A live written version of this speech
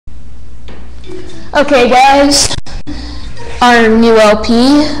Okay, guys, our new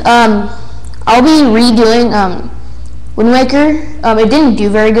LP. I'll be redoing Wind Waker. It didn't do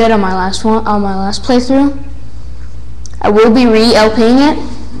very good on my last playthrough. I will be re-LPing it.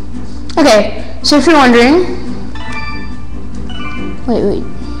 Okay, so if you're wondering, wait.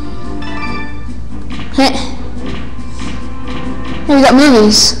 Hey, we got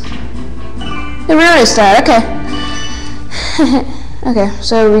movies. Never noticed that. Okay. Okay,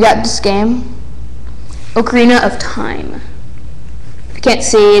 so we got this game. Ocarina of Time. If you can't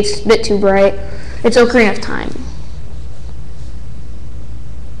see, it's a bit too bright. It's Ocarina of Time.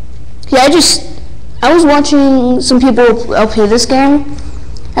 Yeah, I was watching some people LP this game,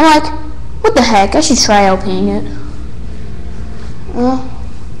 and I'm like, what the heck, I should try LPing it. Well,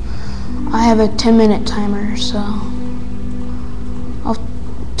 I have a 10-minute timer, so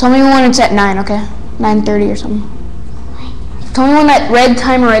tell me when it's at 9, okay? 9:30 or something. Tell me when that red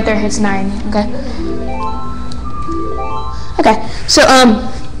timer right there hits 9, okay? Okay, so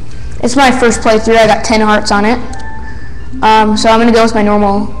it's my first playthrough. I got 10 hearts on it. So I'm gonna go with my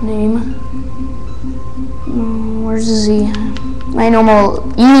normal name. Where's the Z? My normal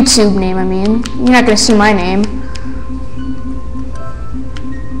YouTube name, I mean. You're not gonna see my name.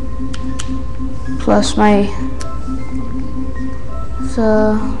 Plus my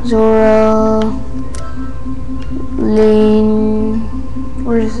Zora Lane.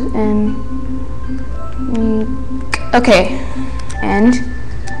 Where's and okay, and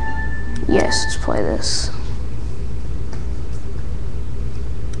yes, let's play this.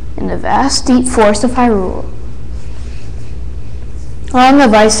 In the vast, deep forest of Hyrule. Long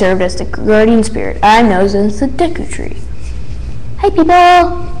have I served as the guardian spirit. I know as the Deku Tree. Hi, people!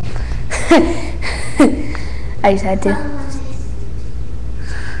 I just had to.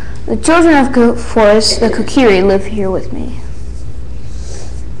 The children of the forest, the Kokiri, live here with me.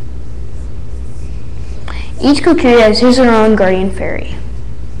 Each Kokiri has his or her own guardian fairy.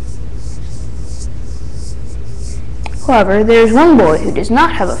 However, there is one boy who does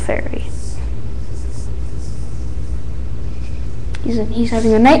not have a fairy. He's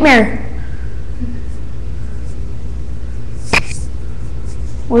having a nightmare.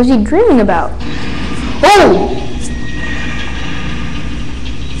 What is he dreaming about? Oh!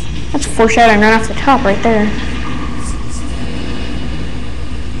 That's foreshadowing right off the top right there.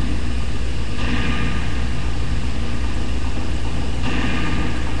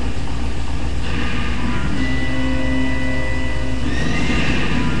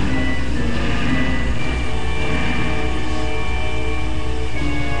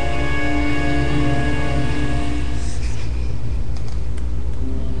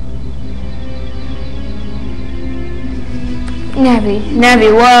 Navi,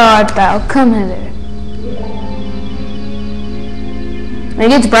 where art thou? Come hither. When it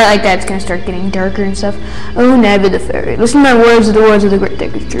gets bright like that, it's going to start getting darker and stuff. Oh, Navi the fairy, listen to my words of the words of the great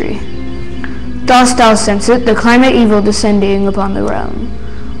Deku Tree. Dost thou sense it, the climate evil descending upon the realm?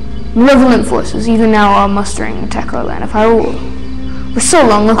 Malevolent forces, even now, are mustering to attack our land of Hyrule. For so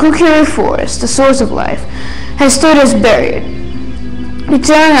long, the Kokiri forest, the source of life, has stood as barrier,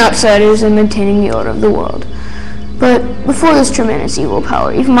 deterring outsiders and maintaining the order of the world. But before this tremendous evil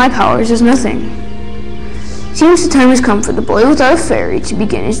power, even my powers is nothing. Seems the time has come for the boy without a fairy to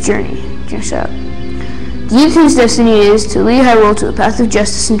begin his journey. Just out. The youth whose destiny is to lead Hyrule to the path of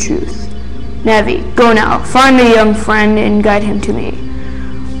justice and truth. Navi, go now, find the young friend and guide him to me.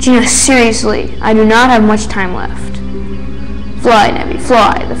 Gina, seriously, I do not have much time left. Fly, Navi,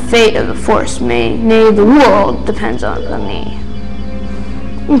 fly. The fate of the forest, nay, the world, depends on me.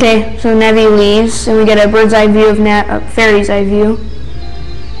 Okay, so Navi leaves, and we get a bird's eye view of fairy's eye view.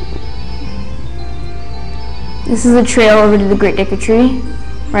 This is the trail over to the Great Deku Tree,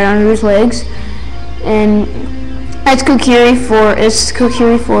 right under his legs, and that's Kokiri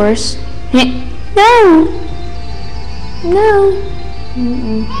Forest. No, no.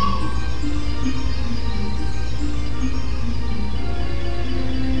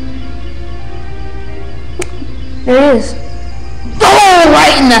 There it is. Oh,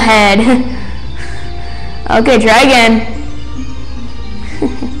 right in the head. Okay, try again.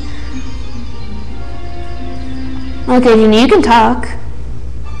 Okay, Genie, you can talk.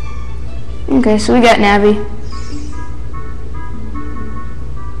 Okay, so we got Navi.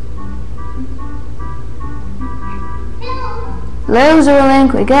 Hello,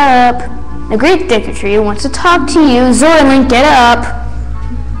 Zorlink, wake up. The Great Deku Tree wants to talk to you. Zorlink, get up.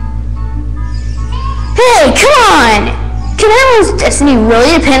 Hey, come on! Can everyone's destiny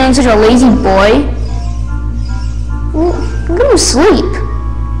really depend on such a lazy boy? Well, go to sleep.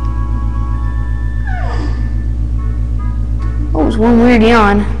 Oh, it was one weird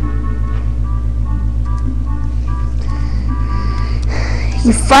yawn.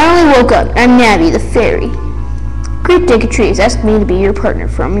 You finally woke up. I'm Navi, the fairy. Great Tree has asked me to be your partner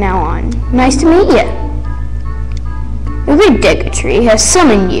from now on. Nice to meet you. The Great Tree has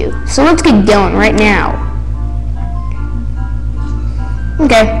summoned you, so let's get going right now.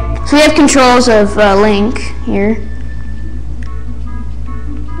 Okay, so we have controls of Link here.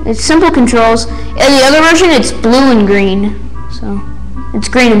 It's simple controls. In the other version, it's blue and green. So, it's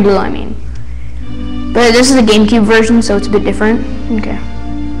green and blue, I mean. But this is the GameCube version, so it's a bit different. Okay.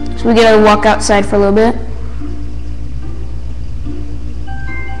 So we gotta walk outside for a little bit.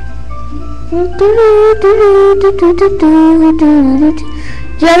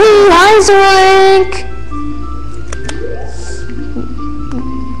 Jelly eyes Link!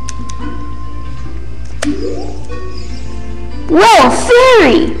 Whoa, a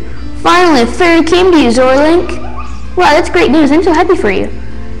fairy! Finally, a fairy came to you, Zorlink. Wow, that's great news. I'm so happy for you.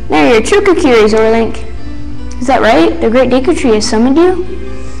 Now you're a true Kokiri, Zorlink. Is that right? The Great Deku Tree has summoned you?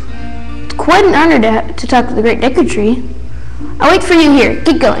 It's quite an honor to talk to the Great Deku Tree. I'll wait for you here.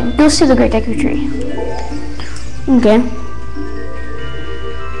 Get going. Go see the Great Deku Tree. Okay.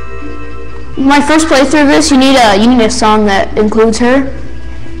 My first playthrough of this, you need a song that includes her.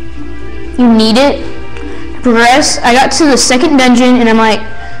 You need it. Progress. I got to the second dungeon and I'm like,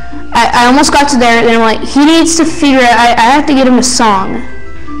 I almost got to there and I'm like, he needs to figure out, I have to get him a song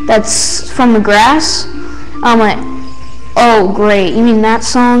that's from the grass. I'm like, oh great, you mean that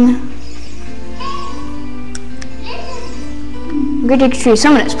song? Great Deku Tree,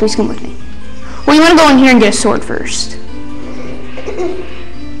 summon us, please come with me. Well, you want to go in here and get a sword first.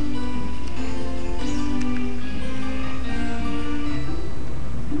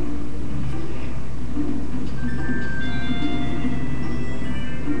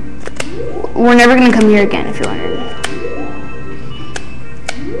 We're never going to come here again, if you're wondering.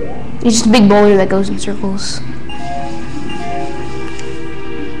 It's just a big boulder that goes in circles.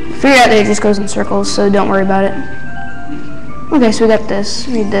 Figure out that it just goes in circles, so don't worry about it. Okay, so we got this.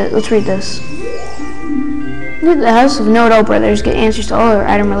 Let's read this. At the House of Know-It-All Brothers, get answers to all our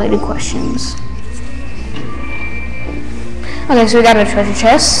item-related questions. Okay, so we got a treasure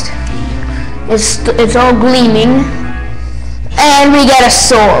chest. It's all gleaming. And we got a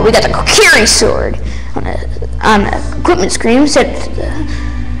sword. We got the Kokiri sword on the equipment screen. Set to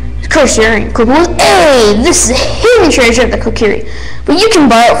the cursor and click on A. This is a hidden treasure of the Kokiri, but you can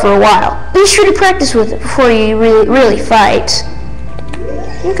borrow it for a while. Be sure to practice with it before you really fight.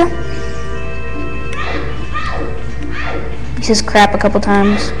 Okay. He says crap a couple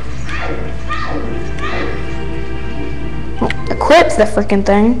times. Oh, equip the freaking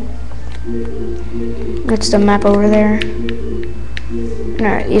thing. That's the map over there.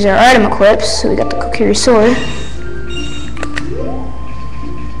 Alright, these are item equips, so we got the Kokiri sword.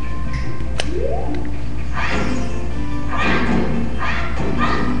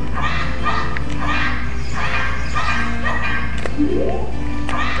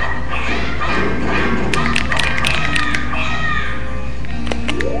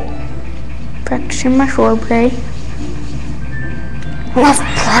 Practicing my sword play. I love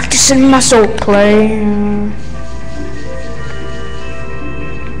practicing my sword play.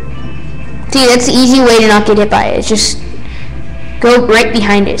 See, that's the easy way to not get hit by it. It's just go right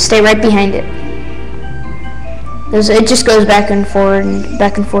behind it. Stay right behind it. It just goes back and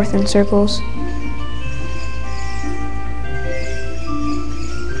forth in circles.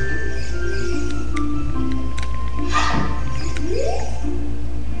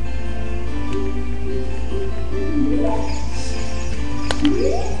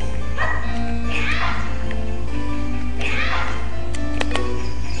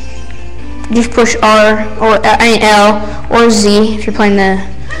 Just push R or L or Z if you're playing the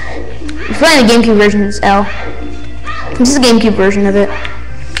GameCube version. It's L. This is the GameCube version of it.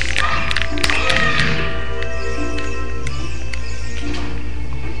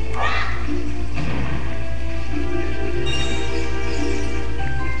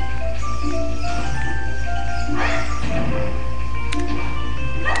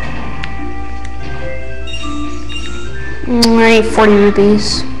 I need 40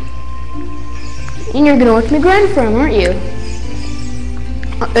 rupees. And you're gonna work in the grind farm, aren't you?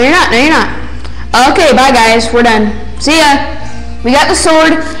 Oh, no, you're not. No, you're not. Okay, bye guys. We're done. See ya. We got the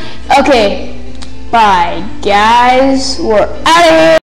sword. Okay. Bye guys. We're out of here.